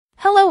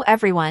Hello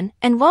everyone,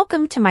 and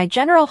welcome to my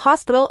General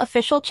Hospital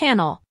official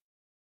channel.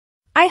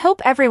 I hope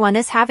everyone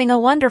is having a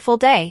wonderful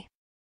day.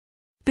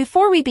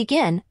 Before we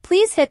begin,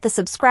 please hit the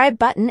subscribe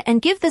button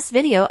and give this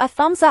video a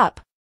thumbs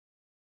up.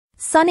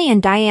 Sonny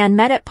and Diane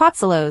met at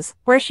Pozzolo's,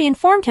 where she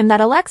informed him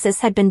that Alexis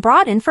had been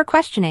brought in for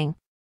questioning.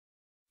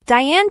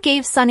 Diane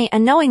gave Sonny a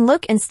knowing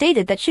look and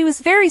stated that she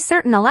was very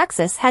certain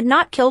Alexis had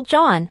not killed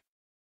John.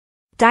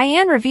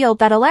 Diane revealed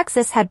that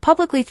Alexis had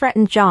publicly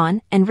threatened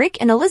John, and Rick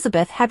and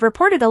Elizabeth had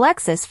reported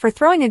Alexis for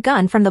throwing a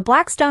gun from the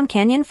Blackstone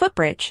Canyon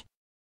footbridge.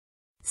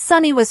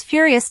 Sonny was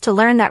furious to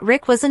learn that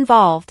Rick was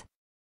involved.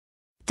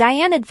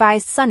 Diane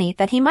advised Sonny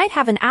that he might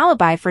have an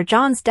alibi for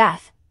John's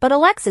death, but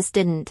Alexis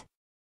didn't.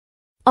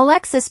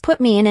 Alexis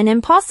put me in an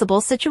impossible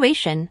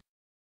situation.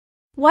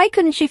 Why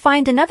couldn't she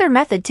find another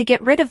method to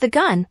get rid of the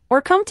gun,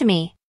 or come to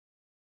me?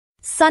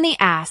 Sonny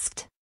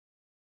asked.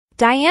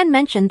 Diane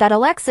mentioned that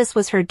Alexis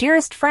was her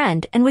dearest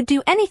friend and would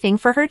do anything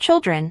for her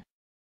children.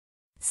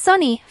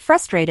 Sonny,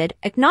 frustrated,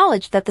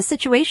 acknowledged that the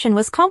situation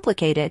was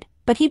complicated,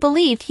 but he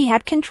believed he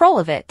had control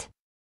of it.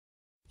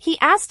 He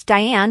asked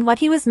Diane what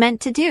he was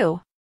meant to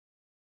do.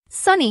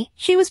 Sonny,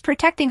 she was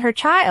protecting her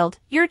child,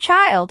 your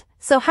child,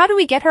 so how do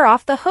we get her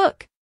off the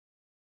hook?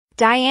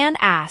 Diane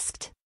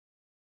asked.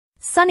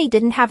 Sonny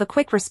didn't have a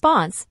quick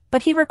response,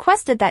 but he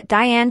requested that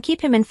Diane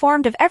keep him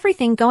informed of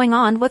everything going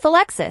on with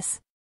Alexis.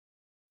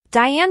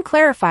 Diane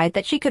clarified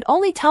that she could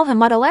only tell him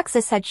what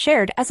Alexis had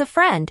shared as a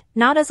friend,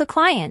 not as a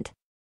client.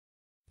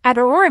 At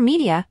Aurora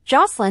Media,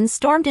 Jocelyn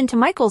stormed into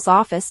Michael's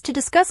office to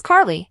discuss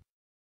Carly.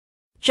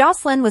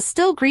 Jocelyn was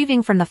still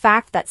grieving from the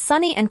fact that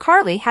Sonny and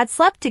Carly had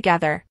slept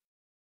together.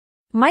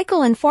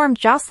 Michael informed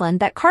Jocelyn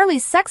that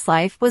Carly's sex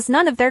life was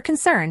none of their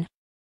concern.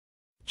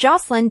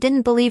 Jocelyn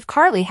didn't believe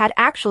Carly had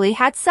actually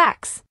had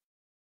sex.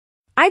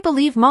 "I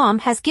believe Mom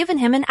has given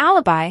him an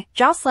alibi,"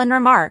 Jocelyn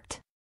remarked.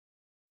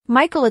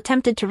 Michael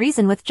attempted to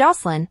reason with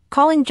Jocelyn,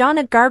 calling John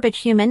a garbage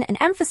human and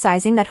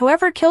emphasizing that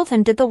whoever killed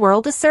him did the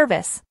world a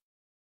service.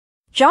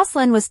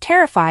 Jocelyn was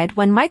terrified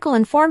when Michael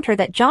informed her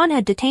that John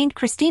had detained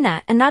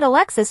Christina and that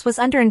Alexis was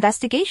under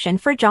investigation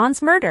for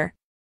John's murder.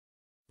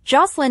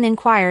 Jocelyn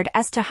inquired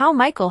as to how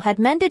Michael had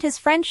mended his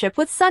friendship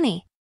with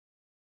Sonny.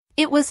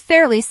 "It was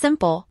fairly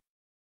simple.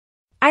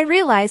 I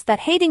realized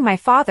that hating my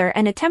father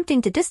and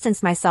attempting to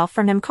distance myself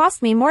from him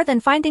cost me more than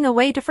finding a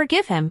way to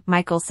forgive him,"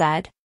 Michael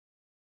said.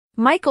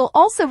 Michael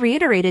also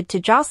reiterated to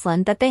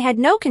Jocelyn that they had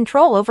no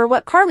control over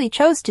what Carly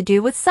chose to do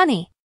with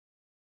Sonny.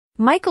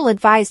 Michael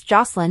advised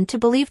Jocelyn to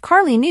believe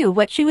Carly knew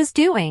what she was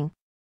doing.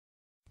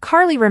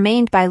 Carly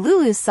remained by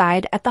Lulu's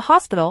side at the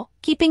hospital,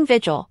 keeping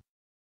vigil.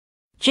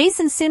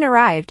 Jason soon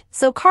arrived,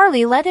 so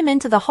Carly led him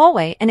into the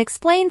hallway and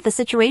explained the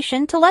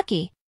situation to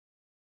Lucky.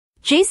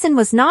 Jason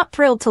was not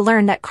thrilled to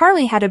learn that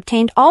Carly had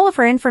obtained all of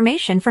her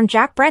information from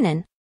Jack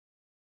Brennan.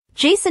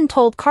 Jason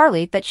told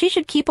Carly that she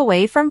should keep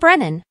away from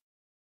Brennan.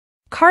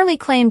 Carly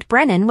claimed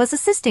Brennan was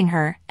assisting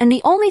her, and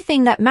the only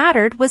thing that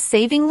mattered was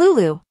saving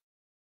Lulu.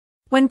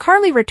 When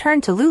Carly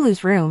returned to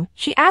Lulu's room,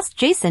 she asked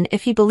Jason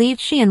if he believed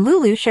she and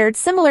Lulu shared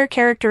similar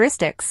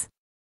characteristics.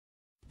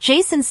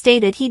 Jason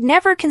stated he'd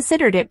never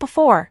considered it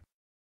before.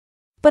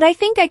 "But I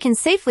think I can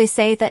safely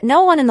say that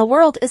no one in the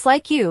world is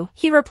like you,"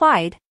 he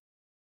replied.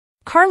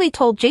 Carly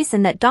told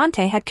Jason that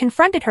Dante had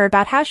confronted her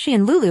about how she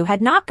and Lulu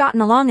had not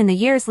gotten along in the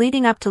years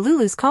leading up to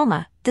Lulu's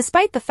coma,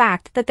 despite the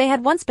fact that they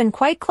had once been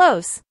quite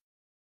close.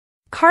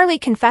 Carly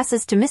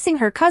confesses to missing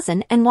her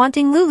cousin and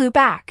wanting Lulu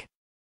back.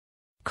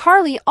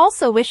 Carly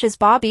also wishes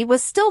Bobby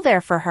was still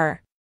there for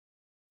her.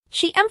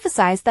 She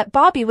emphasized that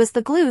Bobby was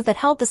the glue that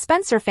held the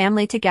Spencer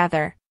family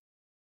together.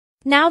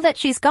 "Now that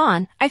she's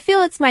gone, I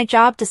feel it's my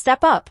job to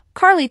step up,"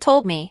 Carly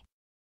told me.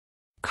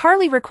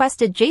 Carly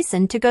requested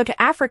Jason to go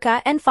to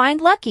Africa and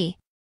find Lucky.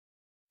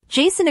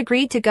 Jason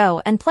agreed to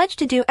go and pledged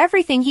to do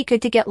everything he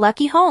could to get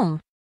Lucky home.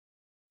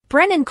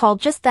 Brennan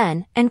called just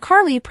then, and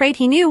Carly prayed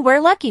he knew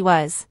where Lucky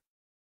was.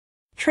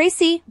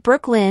 Tracy,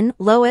 Brooklyn,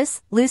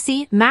 Lois,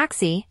 Lucy,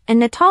 Maxie, and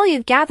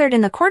Natalia gathered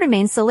in the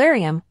Quartermain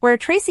solarium, where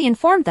Tracy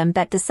informed them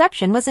that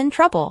Deception was in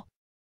trouble.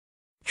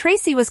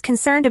 Tracy was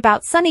concerned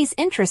about Sonny's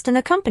interest in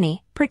the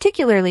company,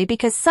 particularly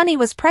because Sonny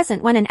was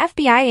present when an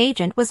FBI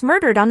agent was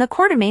murdered on the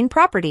Quartermain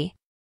property.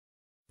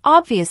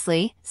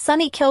 "Obviously,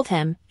 Sonny killed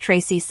him,"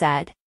 Tracy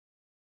said.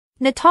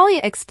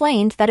 Natalia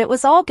explained that it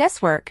was all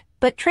guesswork,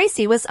 but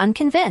Tracy was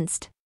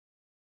unconvinced.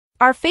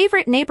 "Our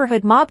favorite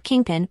neighborhood mob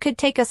kingpin could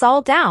take us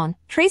all down,"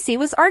 Tracy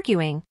was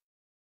arguing.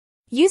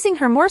 Using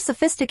her more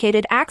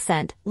sophisticated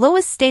accent,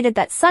 Lois stated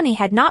that Sonny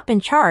had not been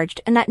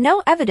charged and that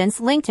no evidence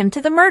linked him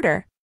to the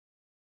murder.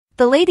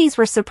 The ladies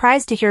were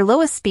surprised to hear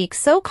Lois speak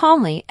so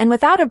calmly and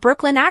without a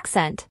Brooklyn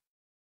accent.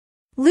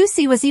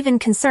 Lucy was even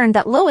concerned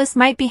that Lois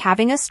might be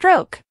having a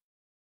stroke.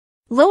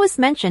 Lois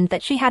mentioned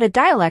that she had a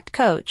dialect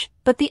coach,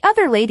 but the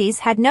other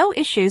ladies had no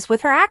issues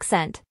with her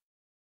accent.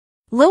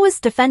 Lois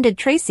defended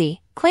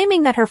Tracy,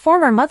 claiming that her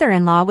former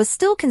mother-in-law was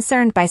still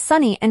concerned by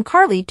Sonny and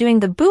Carly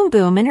doing the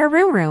boom-boom in her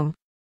room.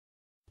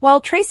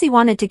 While Tracy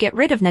wanted to get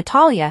rid of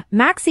Natalia,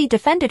 Maxie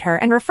defended her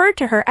and referred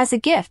to her as a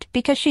gift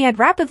because she had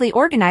rapidly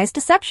organized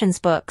Deception's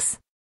books.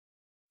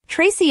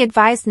 Tracy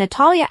advised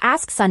Natalia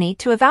ask Sonny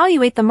to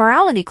evaluate the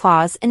morality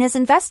clause in his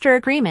investor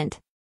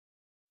agreement.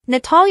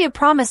 Natalia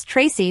promised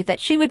Tracy that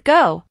she would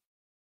go.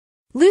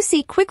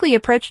 Lucy quickly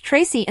approached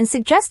Tracy and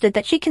suggested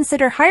that she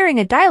consider hiring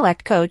a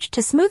dialect coach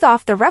to smooth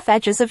off the rough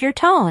edges of your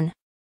tone.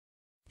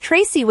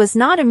 Tracy was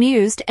not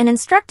amused and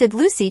instructed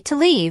Lucy to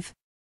leave.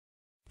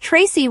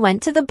 Tracy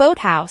went to the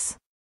boathouse.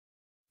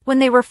 When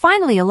they were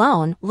finally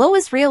alone,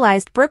 Lois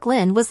realized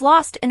Brooklyn was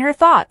lost in her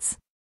thoughts.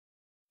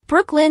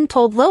 Brooklyn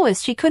told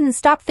Lois she couldn't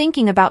stop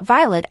thinking about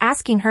Violet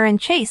asking her and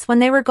Chase when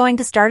they were going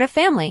to start a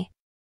family.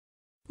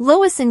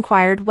 Lois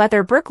inquired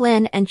whether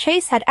Brooklyn and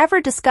Chase had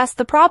ever discussed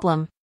the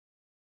problem.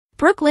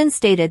 Brooklyn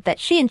stated that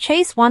she and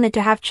Chase wanted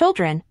to have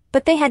children,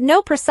 but they had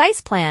no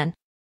precise plan.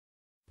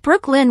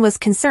 Brooklyn was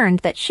concerned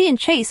that she and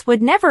Chase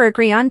would never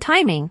agree on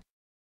timing.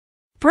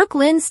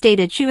 Brooklyn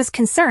stated she was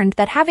concerned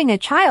that having a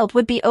child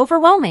would be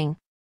overwhelming.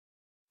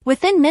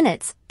 Within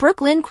minutes,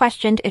 Brooklyn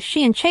questioned if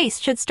she and Chase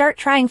should start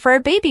trying for a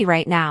baby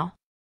right now.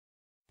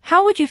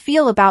 How would you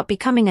feel about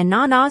becoming a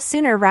nana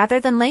sooner rather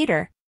than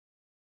later?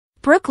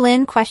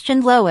 Brooklyn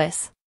questioned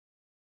Lois.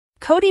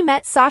 Cody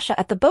met Sasha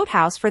at the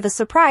boathouse for the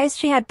surprise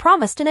she had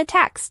promised in a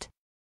text.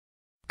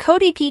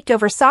 Cody peeked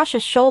over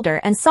Sasha's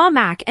shoulder and saw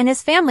Mac and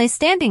his family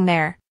standing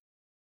there.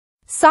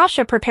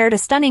 Sasha prepared a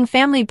stunning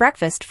family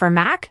breakfast for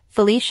Mac,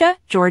 Felicia,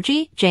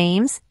 Georgie,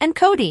 James, and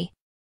Cody.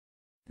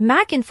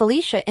 Mac and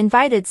Felicia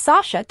invited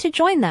Sasha to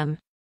join them.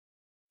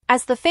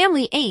 As the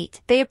family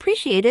ate, they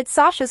appreciated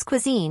Sasha's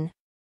cuisine.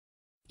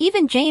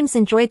 Even James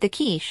enjoyed the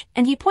quiche,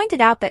 and he pointed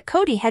out that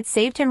Cody had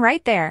saved him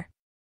right there.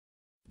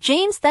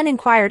 James then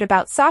inquired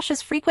about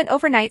Sasha's frequent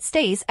overnight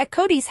stays at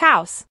Cody's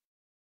house.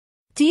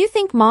 "Do you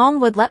think Mom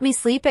would let me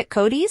sleep at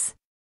Cody's?"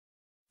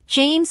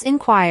 James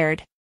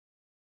inquired.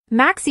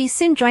 Maxie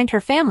soon joined her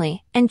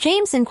family, and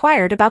James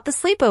inquired about the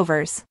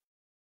sleepovers.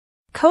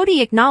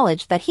 Cody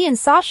acknowledged that he and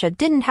Sasha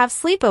didn't have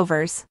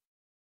sleepovers.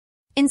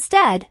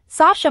 Instead,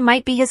 Sasha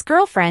might be his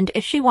girlfriend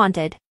if she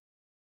wanted.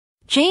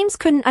 James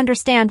couldn't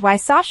understand why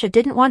Sasha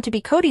didn't want to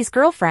be Cody's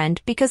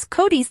girlfriend because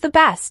Cody's the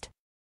best.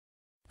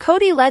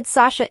 Cody led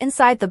Sasha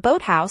inside the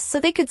boathouse so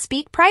they could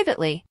speak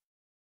privately.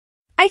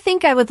 "I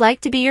think I would like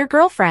to be your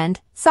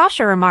girlfriend,"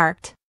 Sasha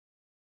remarked.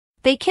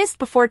 They kissed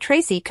before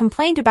Tracy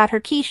complained about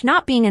her quiche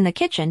not being in the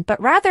kitchen but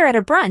rather at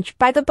a brunch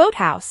by the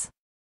boathouse.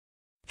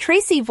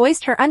 Tracy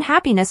voiced her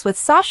unhappiness with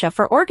Sasha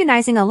for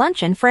organizing a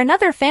luncheon for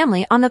another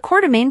family on the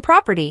Quartermain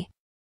property.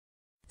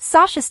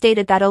 Sasha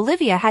stated that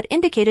Olivia had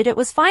indicated it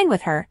was fine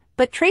with her,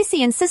 but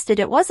Tracy insisted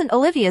it wasn't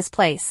Olivia's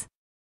place.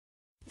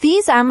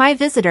 "These are my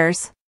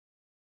visitors.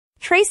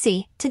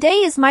 Tracy,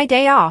 today is my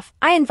day off.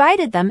 I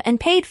invited them and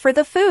paid for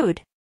the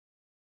food."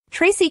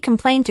 Tracy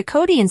complained to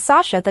Cody and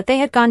Sasha that they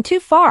had gone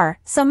too far,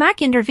 so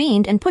Mac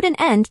intervened and put an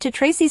end to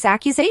Tracy's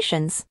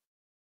accusations.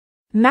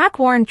 Mac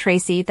warned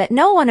Tracy that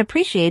no one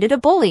appreciated a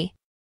bully.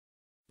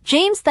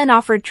 James then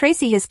offered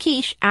Tracy his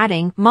quiche,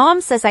 adding,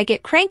 "Mom says I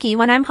get cranky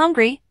when I'm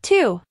hungry,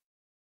 too."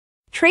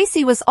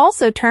 Tracy was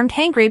also termed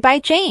hangry by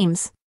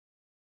James.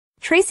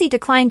 Tracy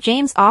declined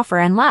James' offer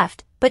and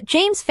left, but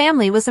James'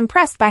 family was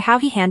impressed by how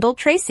he handled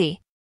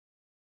Tracy.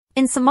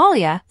 In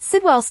Somalia,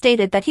 Sidwell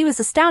stated that he was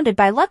astounded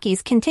by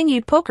Lucky's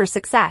continued poker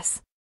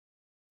success.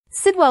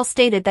 Sidwell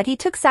stated that he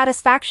took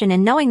satisfaction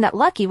in knowing that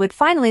Lucky would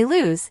finally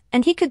lose,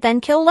 and he could then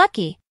kill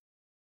Lucky.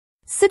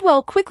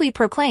 Sidwell quickly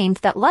proclaimed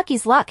that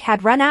Lucky's luck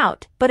had run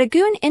out, but a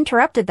goon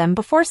interrupted them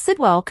before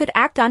Sidwell could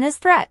act on his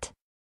threat.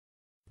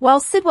 While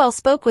Sidwell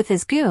spoke with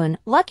his goon,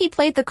 Lucky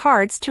played the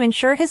cards to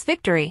ensure his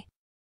victory.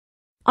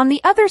 On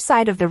the other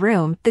side of the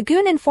room, the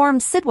goon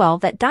informed Sidwell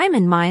that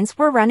diamond mines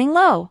were running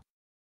low.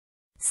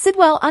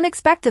 Sidwell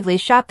unexpectedly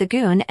shot the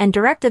goon and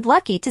directed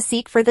Lucky to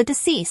seek for the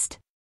deceased.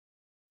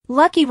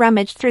 Lucky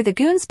rummaged through the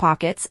goon's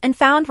pockets and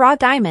found raw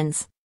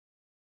diamonds.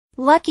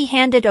 Lucky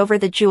handed over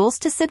the jewels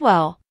to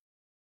Sidwell.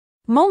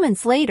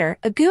 Moments later,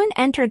 a goon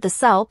entered the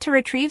cell to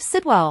retrieve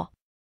Sidwell.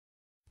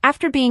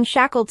 After being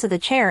shackled to the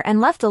chair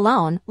and left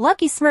alone,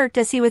 Lucky smirked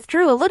as he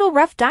withdrew a little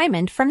rough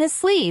diamond from his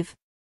sleeve.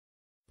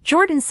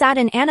 Jordan sat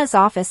in Anna's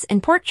office in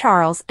Port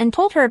Charles and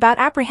told her about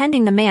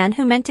apprehending the man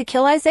who meant to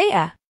kill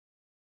Isaiah.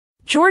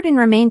 Jordan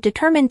remained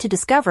determined to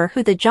discover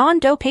who the John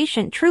Doe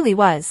patient truly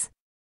was.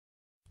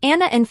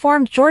 Anna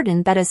informed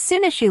Jordan that as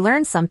soon as she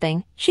learned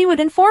something, she would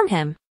inform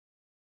him.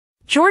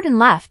 Jordan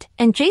left,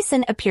 and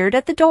Jason appeared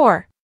at the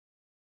door.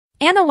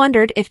 Anna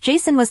wondered if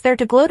Jason was there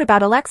to gloat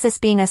about Alexis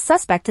being a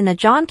suspect in the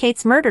John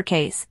Cates murder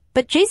case,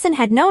 but Jason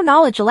had no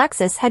knowledge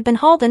Alexis had been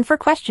hauled in for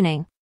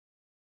questioning.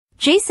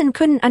 Jason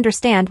couldn't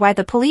understand why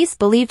the police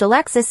believed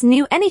Alexis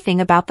knew anything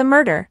about the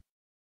murder.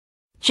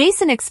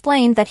 Jason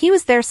explained that he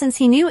was there since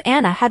he knew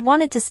Anna had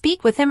wanted to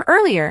speak with him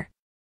earlier.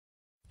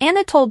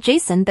 Anna told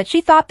Jason that she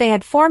thought they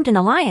had formed an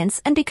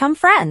alliance and become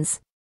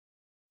friends.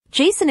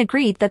 Jason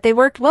agreed that they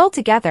worked well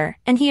together,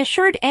 and he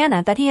assured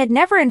Anna that he had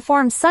never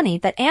informed Sonny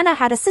that Anna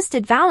had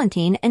assisted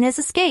Valentine in his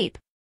escape.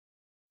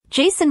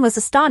 Jason was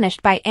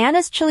astonished by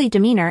Anna's chilly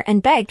demeanor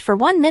and begged for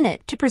 1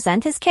 minute to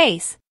present his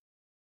case.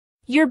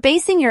 "You're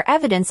basing your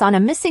evidence on a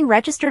missing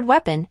registered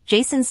weapon,"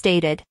 Jason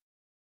stated.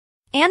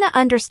 Anna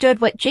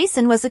understood what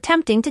Jason was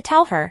attempting to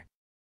tell her.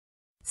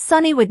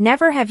 Sonny would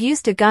never have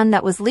used a gun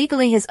that was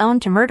legally his own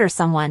to murder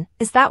someone,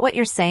 is that what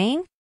you're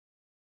saying?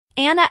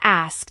 Anna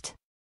asked.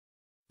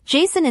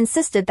 Jason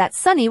insisted that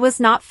Sonny was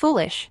not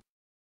foolish.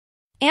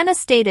 Anna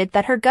stated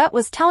that her gut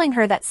was telling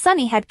her that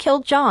Sonny had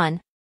killed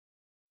John.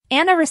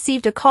 Anna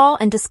received a call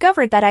and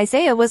discovered that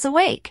Isaiah was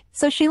awake,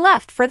 so she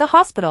left for the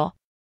hospital.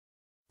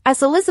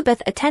 As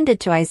Elizabeth attended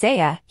to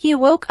Isaiah, he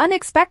awoke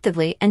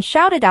unexpectedly and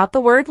shouted out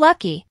the word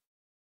 "Lucky."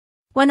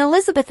 When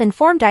Elizabeth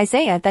informed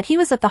Isaiah that he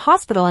was at the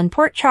hospital in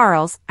Port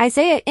Charles,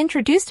 Isaiah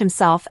introduced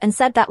himself and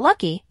said that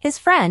Lucky, his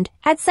friend,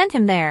 had sent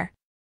him there.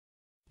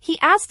 He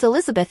asked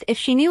Elizabeth if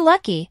she knew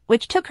Lucky,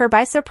 which took her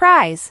by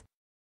surprise.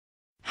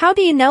 "How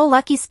do you know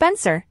Lucky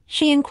Spencer?"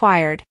 she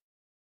inquired.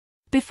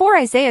 Before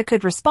Isaiah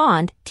could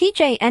respond,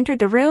 TJ entered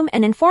the room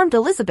and informed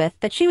Elizabeth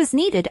that she was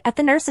needed at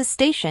the nurse's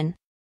station.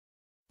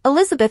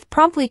 Elizabeth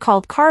promptly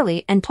called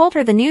Carly and told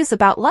her the news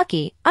about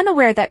Lucky,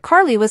 unaware that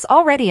Carly was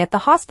already at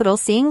the hospital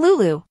seeing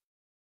Lulu.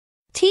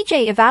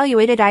 TJ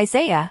evaluated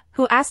Isaiah,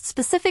 who asked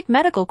specific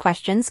medical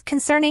questions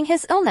concerning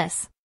his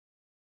illness.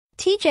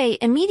 TJ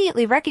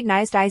immediately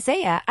recognized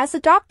Isaiah as a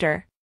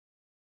doctor.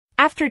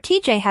 After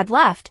TJ had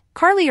left,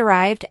 Carly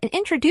arrived and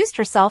introduced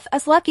herself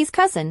as Lucky's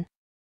cousin.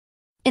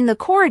 In the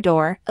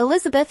corridor,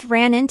 Elizabeth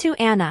ran into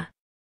Anna.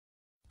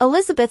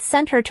 Elizabeth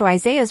sent her to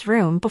Isaiah's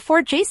room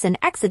before Jason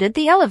exited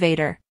the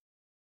elevator.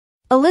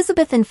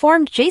 Elizabeth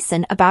informed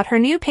Jason about her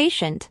new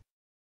patient.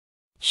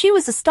 She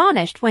was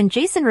astonished when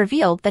Jason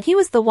revealed that he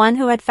was the one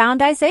who had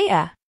found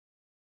Isaiah.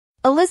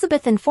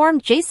 Elizabeth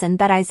informed Jason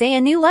that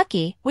Isaiah knew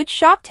Lucky, which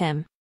shocked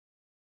him.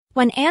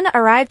 When Anna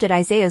arrived at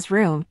Isaiah's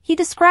room, he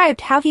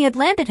described how he had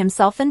landed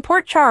himself in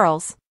Port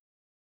Charles.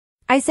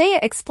 Isaiah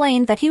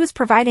explained that he was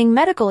providing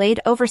medical aid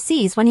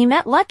overseas when he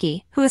met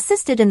Lucky, who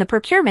assisted in the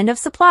procurement of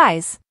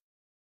supplies.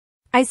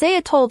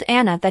 Isaiah told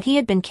Anna that he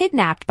had been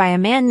kidnapped by a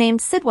man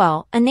named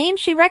Sidwell, a name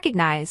she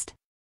recognized.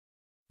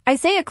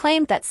 Isaiah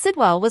claimed that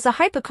Sidwell was a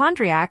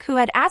hypochondriac who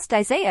had asked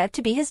Isaiah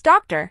to be his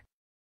doctor.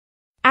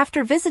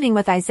 After visiting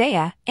with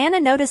Isaiah, Anna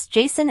noticed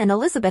Jason and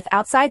Elizabeth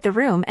outside the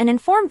room and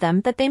informed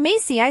them that they may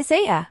see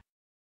Isaiah.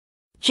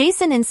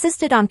 Jason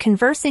insisted on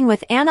conversing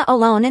with Anna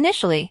alone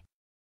initially.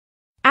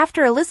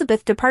 After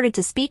Elizabeth departed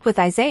to speak with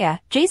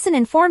Isaiah, Jason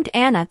informed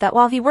Anna that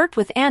while he worked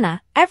with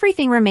Anna,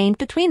 everything remained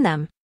between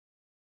them.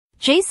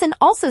 Jason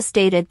also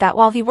stated that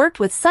while he worked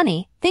with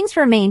Sonny, things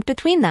remained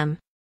between them.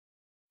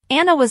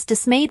 Anna was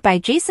dismayed by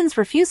Jason's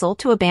refusal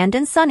to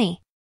abandon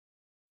Sonny.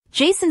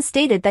 Jason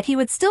stated that he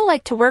would still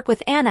like to work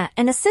with Anna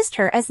and assist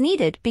her as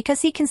needed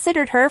because he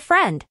considered her a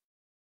friend.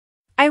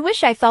 "I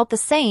wish I felt the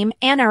same,"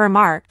 Anna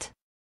remarked.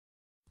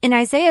 In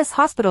Isaiah's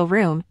hospital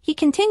room, he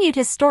continued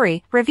his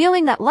story,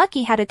 revealing that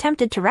Lucky had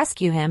attempted to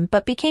rescue him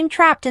but became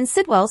trapped in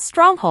Sidwell's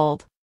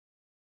stronghold.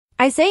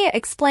 Isaiah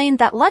explained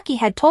that Lucky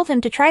had told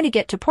him to try to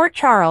get to Port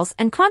Charles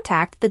and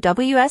contact the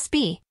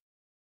WSB.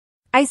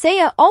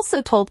 Isaiah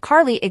also told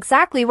Carly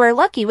exactly where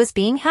Lucky was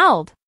being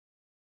held.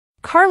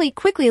 Carly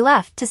quickly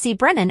left to see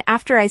Brennan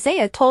after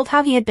Isaiah told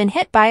how he had been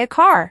hit by a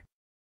car.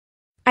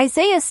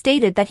 Isaiah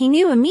stated that he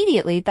knew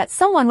immediately that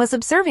someone was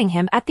observing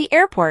him at the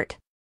airport.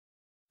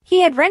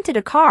 He had rented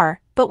a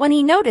car, but when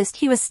he noticed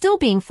he was still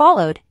being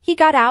followed, he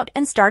got out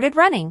and started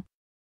running.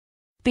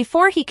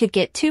 Before he could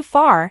get too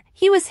far,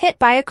 he was hit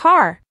by a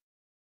car.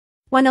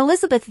 When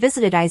Elizabeth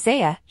visited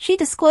Isaiah, she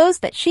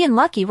disclosed that she and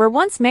Lucky were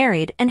once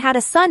married and had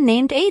a son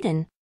named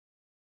Aiden.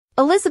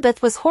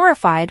 Elizabeth was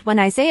horrified when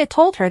Isaiah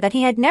told her that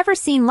he had never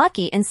seen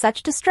Lucky in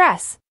such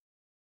distress.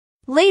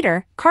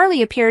 Later,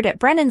 Carly appeared at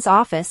Brennan's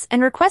office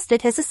and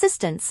requested his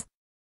assistance.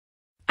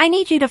 "I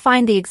need you to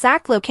find the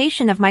exact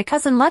location of my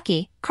cousin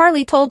Lucky,"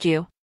 Carly told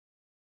you.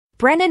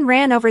 Brennan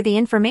ran over the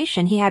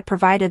information he had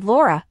provided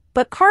Laura,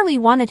 but Carly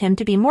wanted him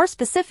to be more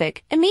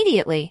specific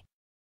immediately.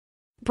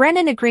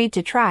 Brennan agreed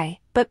to try,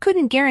 but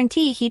couldn't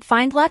guarantee he'd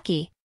find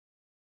Lucky.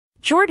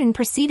 Jordan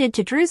proceeded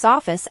to Drew's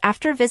office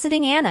after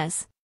visiting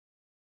Anna's.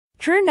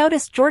 Drew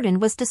noticed Jordan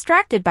was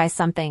distracted by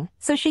something,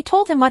 so she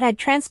told him what had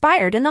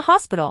transpired in the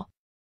hospital.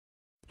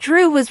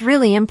 Drew was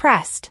really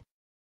impressed.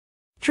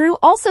 Drew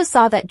also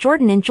saw that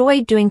Jordan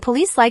enjoyed doing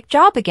police-like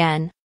job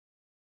again.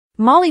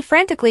 Molly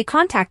frantically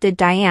contacted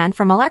Diane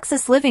from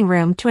Alexis' living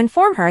room to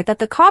inform her that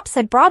the cops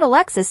had brought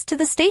Alexis to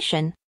the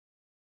station.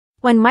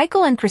 When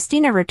Michael and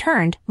Christina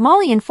returned,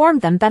 Molly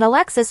informed them that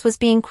Alexis was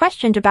being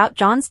questioned about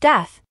John's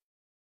death.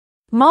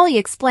 Molly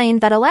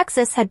explained that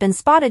Alexis had been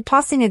spotted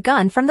tossing a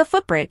gun from the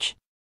footbridge.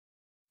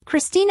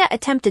 Christina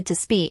attempted to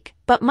speak,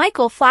 but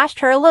Michael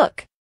flashed her a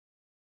look.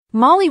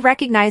 Molly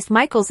recognized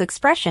Michael's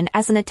expression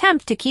as an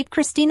attempt to keep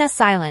Christina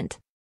silent.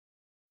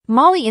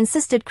 Molly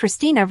insisted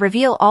Christina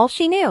reveal all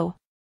she knew.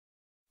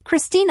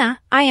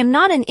 "Christina, I am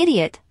not an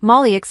idiot,"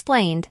 Molly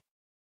explained.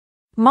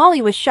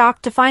 Molly was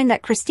shocked to find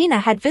that Christina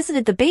had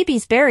visited the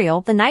baby's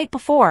burial the night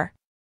before.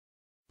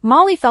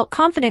 Molly felt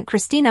confident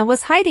Christina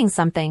was hiding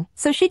something,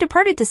 so she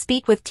departed to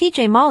speak with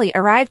TJ. Molly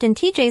arrived in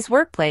TJ's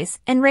workplace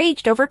and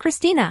raged over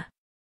Christina.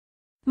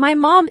 "My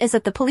mom is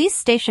at the police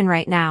station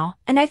right now,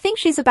 and I think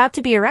she's about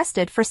to be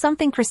arrested for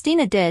something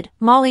Christina did,"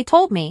 Molly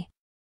told me.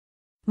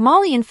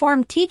 Molly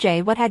informed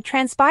TJ what had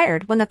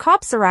transpired when the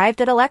cops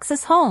arrived at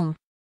Alexis' home.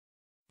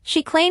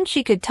 She claimed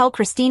she could tell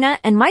Christina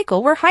and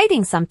Michael were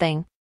hiding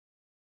something.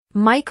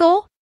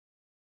 Michael?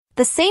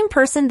 The same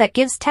person that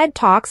gives TED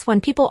Talks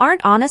when people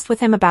aren't honest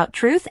with him about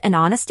truth and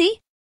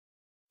honesty?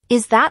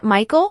 Is that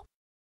Michael?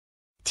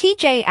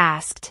 TJ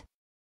asked.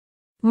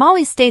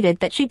 Molly stated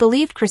that she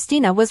believed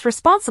Christina was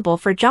responsible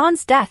for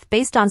John's death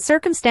based on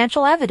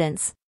circumstantial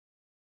evidence.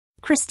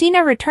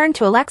 Christina returned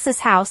to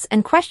Alexis' house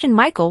and questioned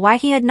Michael why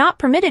he had not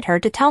permitted her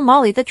to tell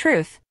Molly the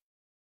truth.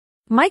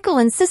 Michael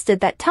insisted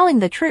that telling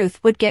the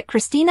truth would get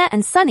Christina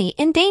and Sonny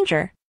in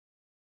danger.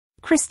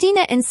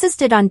 Christina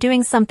insisted on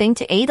doing something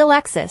to aid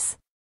Alexis.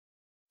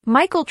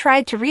 Michael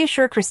tried to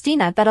reassure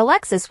Christina that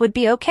Alexis would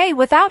be okay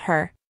without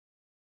her.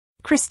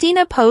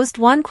 Christina posed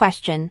one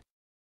question.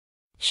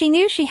 She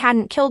knew she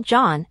hadn't killed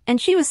John,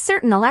 and she was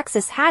certain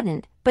Alexis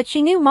hadn't, but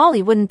she knew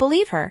Molly wouldn't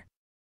believe her.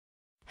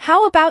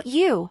 How about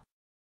you?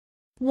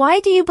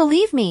 Why do you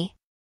believe me?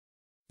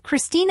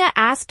 Christina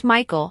asked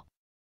Michael.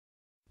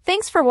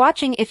 Thanks for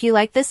watching. If you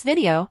like this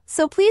video,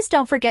 so please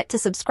don't forget to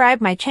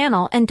subscribe my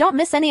channel and don't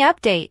miss any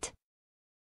update.